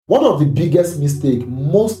One of the biggest mistakes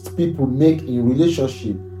most people make in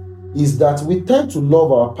relationship is that we tend to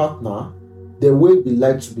love our partner the way we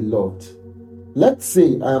like to be loved. Let's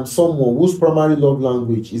say I am someone whose primary love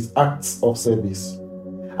language is acts of service.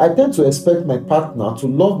 I tend to expect my partner to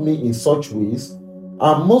love me in such ways,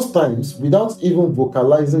 and most times, without even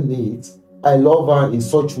vocalizing it, I love her in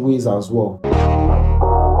such ways as well.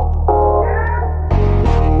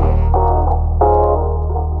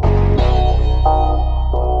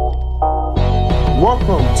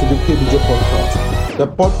 Welcome to the KBJ Podcast, the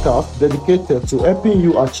podcast dedicated to helping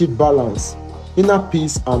you achieve balance, inner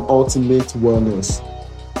peace, and ultimate wellness.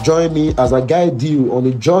 Join me as I guide you on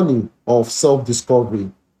a journey of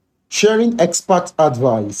self-discovery, sharing expert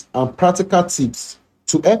advice and practical tips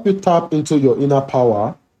to help you tap into your inner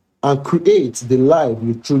power and create the life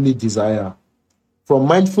you truly desire. From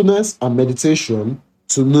mindfulness and meditation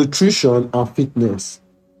to nutrition and fitness,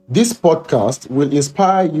 this podcast will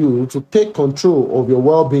inspire you to take control of your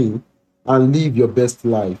well-being and live your best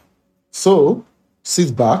life. So,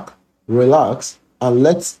 sit back, relax, and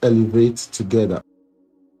let's elevate together.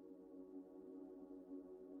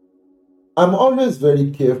 I'm always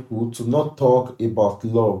very careful to not talk about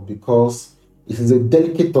love because it is a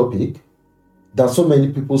delicate topic that so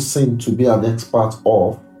many people seem to be an expert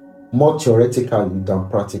of, more theoretically than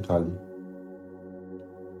practically.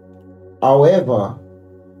 However,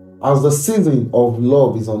 as the season of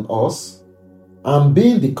love is on us, and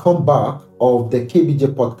being the comeback of the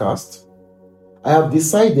KBJ podcast, I have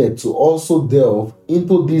decided to also delve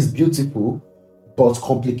into this beautiful but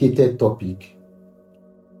complicated topic.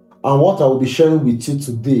 And what I will be sharing with you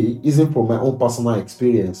today isn't from my own personal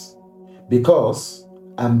experience, because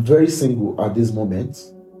I'm very single at this moment,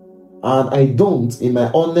 and I don't, in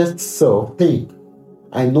my honest self, think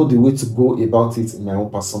I know the way to go about it in my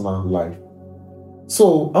own personal life.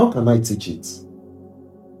 So, how can I teach it?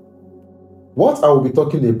 What I will be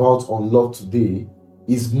talking about on love today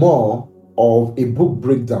is more of a book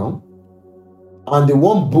breakdown, and the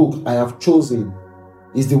one book I have chosen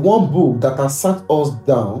is the one book that has sat us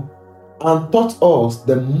down and taught us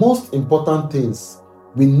the most important things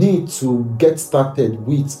we need to get started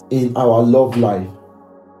with in our love life.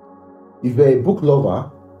 If you're a book lover,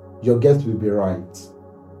 your guess will be right.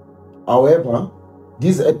 However,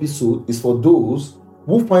 this episode is for those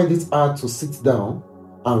who find it hard to sit down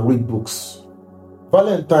and read books.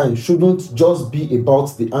 Valentine shouldn't just be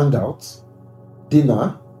about the hangout,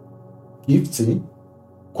 dinner, gifting,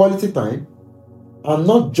 quality time, and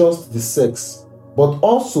not just the sex, but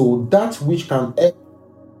also that which can help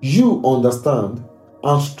you understand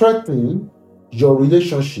and strengthen your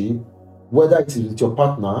relationship, whether it is with your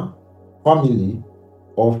partner, family,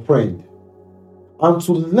 or friend. And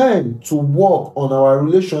to learn to work on our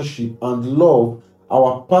relationship and love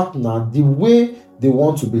our partner the way they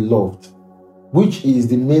want to be loved, which is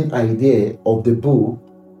the main idea of the book,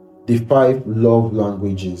 The 5 Love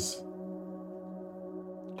Languages.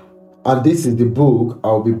 And this is the book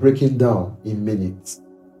I'll be breaking down in minutes.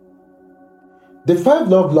 The 5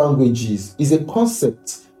 Love Languages is a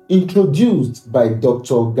concept introduced by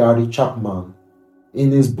Dr. Gary Chapman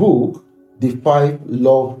in his book, The 5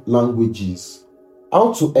 Love Languages: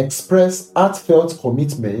 How to Express Heartfelt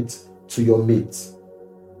Commitment to Your Mate.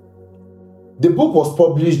 The book was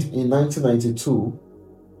published in 1992,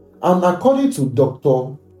 and according to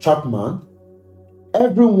Dr. Chapman,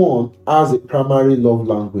 everyone has a primary love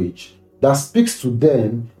language that speaks to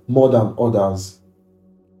them more than others.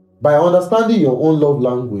 By understanding your own love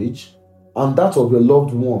language and that of your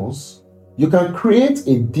loved ones, you can create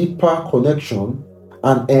a deeper connection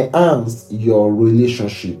and enhance your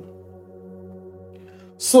relationship.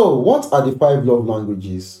 So, what are the 5 love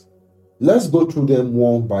languages? Let's go through them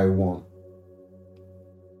one by one.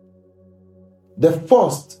 The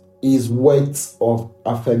first is words of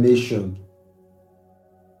affirmation.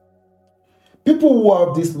 People who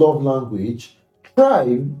have this love language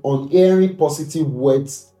thrive on hearing positive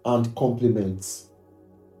words and compliments.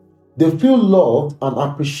 They feel loved and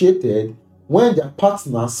appreciated when their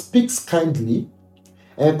partner speaks kindly,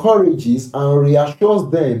 encourages and reassures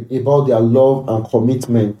them about their love and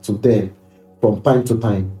commitment to them from time to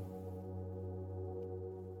time.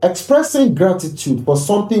 Expressing gratitude for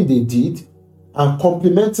something they did and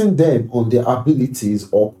complimenting them on their abilities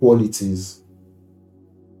or qualities.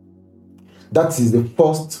 That is the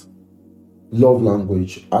first love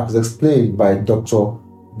language, as explained by Dr.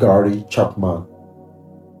 Gary Chapman.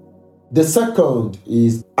 The second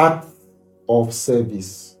is acts of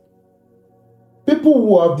service. People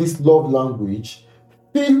who have this love language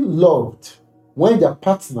feel loved when their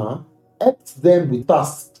partner helps them with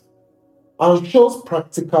tasks and shows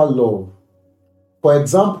practical love. For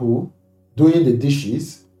example, doing the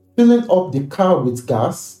dishes, filling up the car with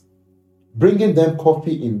gas, bringing them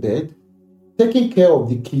coffee in bed, taking care of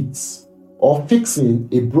the kids, or fixing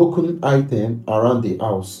a broken item around the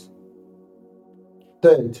house.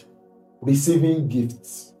 Third, receiving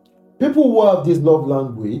gifts. People who have this love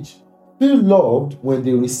language feel loved when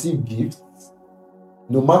they receive gifts,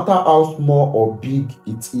 no matter how small or big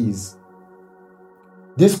it is.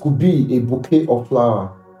 This could be a bouquet of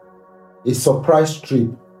flowers, a surprise trip,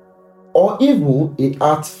 or even a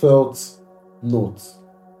heartfelt note.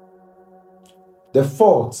 The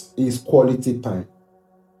fourth is quality time.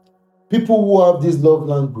 People who have this love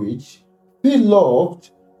language feel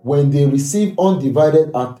loved when they receive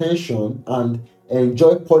undivided attention and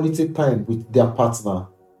enjoy quality time with their partner.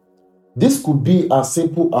 This could be as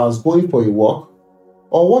simple as going for a walk,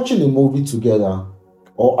 or watching a movie together,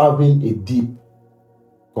 or having a deep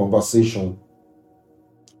conversation.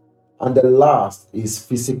 And the last is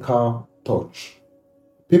physical touch.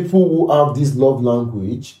 People who have this love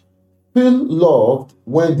language feel loved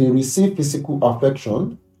when they receive physical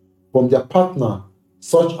affection from their partner,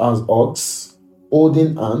 such as hugs,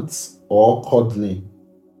 holding hands, or cuddling.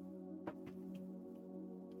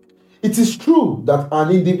 It is true that an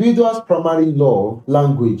individual's primary love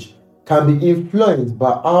language can be influenced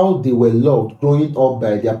by how they were loved growing up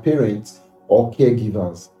by their parents or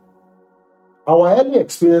caregivers. Our early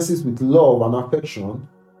experiences with love and affection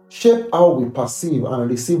shape how we perceive and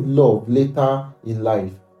receive love later in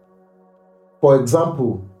life. For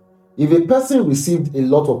example, if a person received a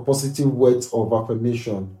lot of positive words of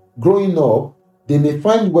affirmation growing up, they may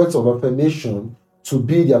find words of affirmation to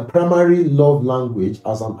be their primary love language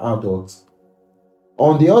as an adult.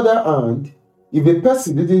 On the other hand, if a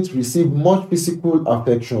person didn't receive much physical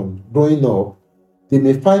affection growing up, they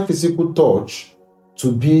may find physical touch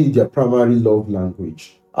to be their primary love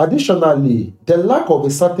language. Additionally, the lack of a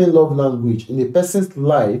certain love language in a person's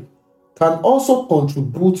life can also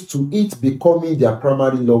contribute to it becoming their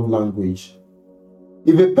primary love language.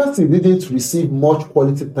 If a person didn't receive much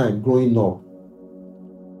quality time growing up,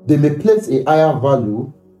 they may place a higher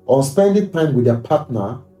value on spending time with their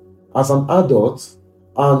partner as an adult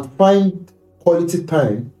and find quality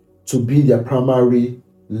time to be their primary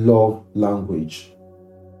love language.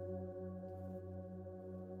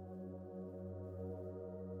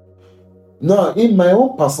 Now, in my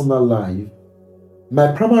own personal life,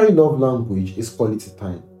 my primary love language is quality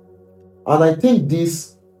time. And I think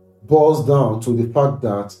this boils down to the fact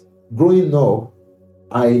that growing up,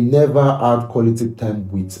 I never had quality time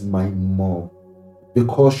with my mom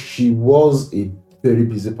because she was a very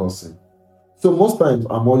busy person. So most times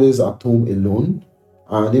I'm always at home alone,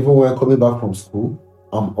 and even when coming back from school,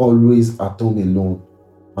 I'm always at home alone,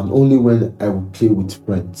 and only when I will play with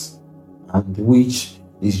friends, and which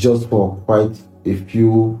is just for quite a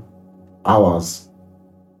few hours.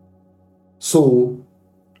 So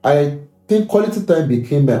I think quality time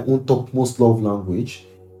became my own topmost love language,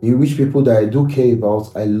 in which people that I do care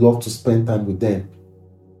about, I love to spend time with them.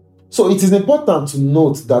 So it is important to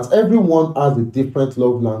note that everyone has a different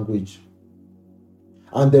love language,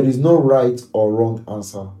 and there is no right or wrong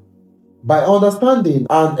answer. By understanding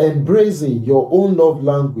and embracing your own love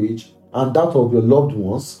language and that of your loved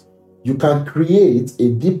ones, you can create a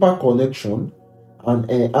deeper connection and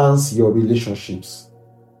enhance your relationships.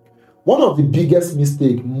 One of the biggest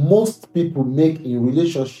mistakes most people make in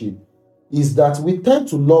relationship is that we tend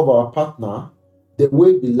to love our partner the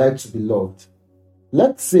way we like to be loved.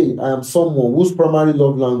 Let's say I am someone whose primary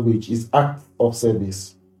love language is acts of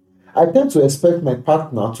service. I tend to expect my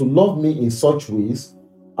partner to love me in such ways,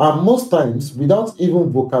 and most times, without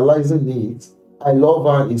even vocalizing it, I love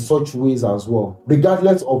her in such ways as well,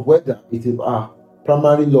 regardless of whether it is her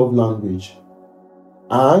primary love language.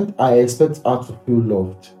 And I expect her to feel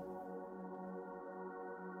loved.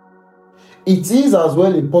 It is as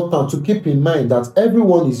well important to keep in mind that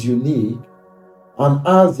everyone is unique and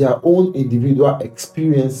has their own individual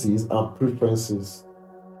experiences and preferences.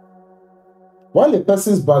 While a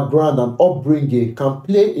person's background and upbringing can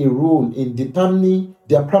play a role in determining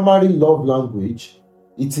their primary love language,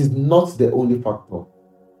 it is not the only factor.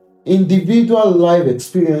 Individual life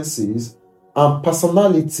experiences and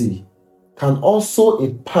personality can also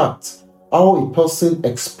impact how a person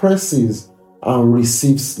expresses and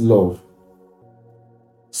receives love.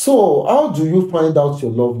 So, how do you find out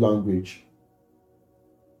your love language?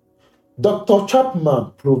 Dr.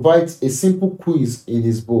 Chapman provides a simple quiz in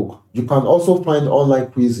his book. You can also find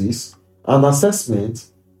online quizzes and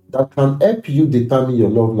assessments that can help you determine your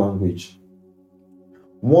love language.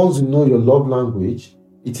 Once you know your love language,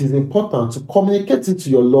 it is important to communicate it to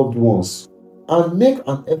your loved ones and make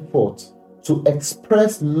an effort to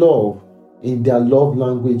express love in their love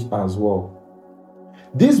language as well.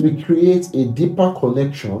 This will create a deeper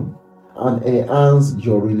connection and enhance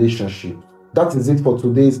your relationship. That is it for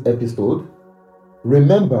today's episode.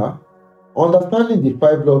 Remember, understanding the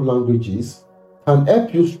 5 love languages can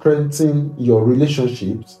help you strengthen your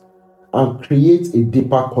relationships and create a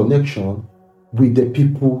deeper connection with the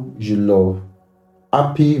people you love.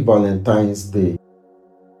 Happy Valentine's Day.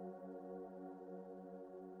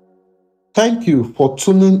 Thank you for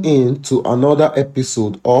tuning in to another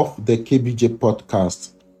episode of the KBJ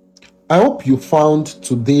Podcast. I hope you found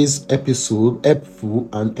today's episode helpful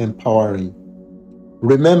and empowering.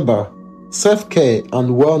 Remember, self-care and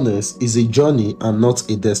wellness is a journey and not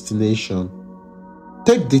a destination.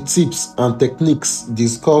 Take the tips and techniques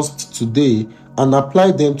discussed today and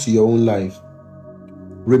apply them to your own life.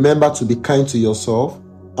 Remember to be kind to yourself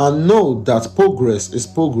and know that progress is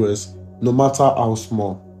progress no matter how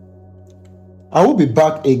small. I will be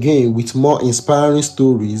back again with more inspiring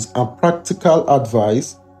stories and practical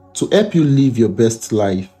advice to help you live your best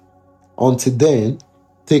life. Until then,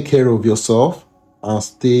 take care of yourself and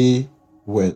stay well.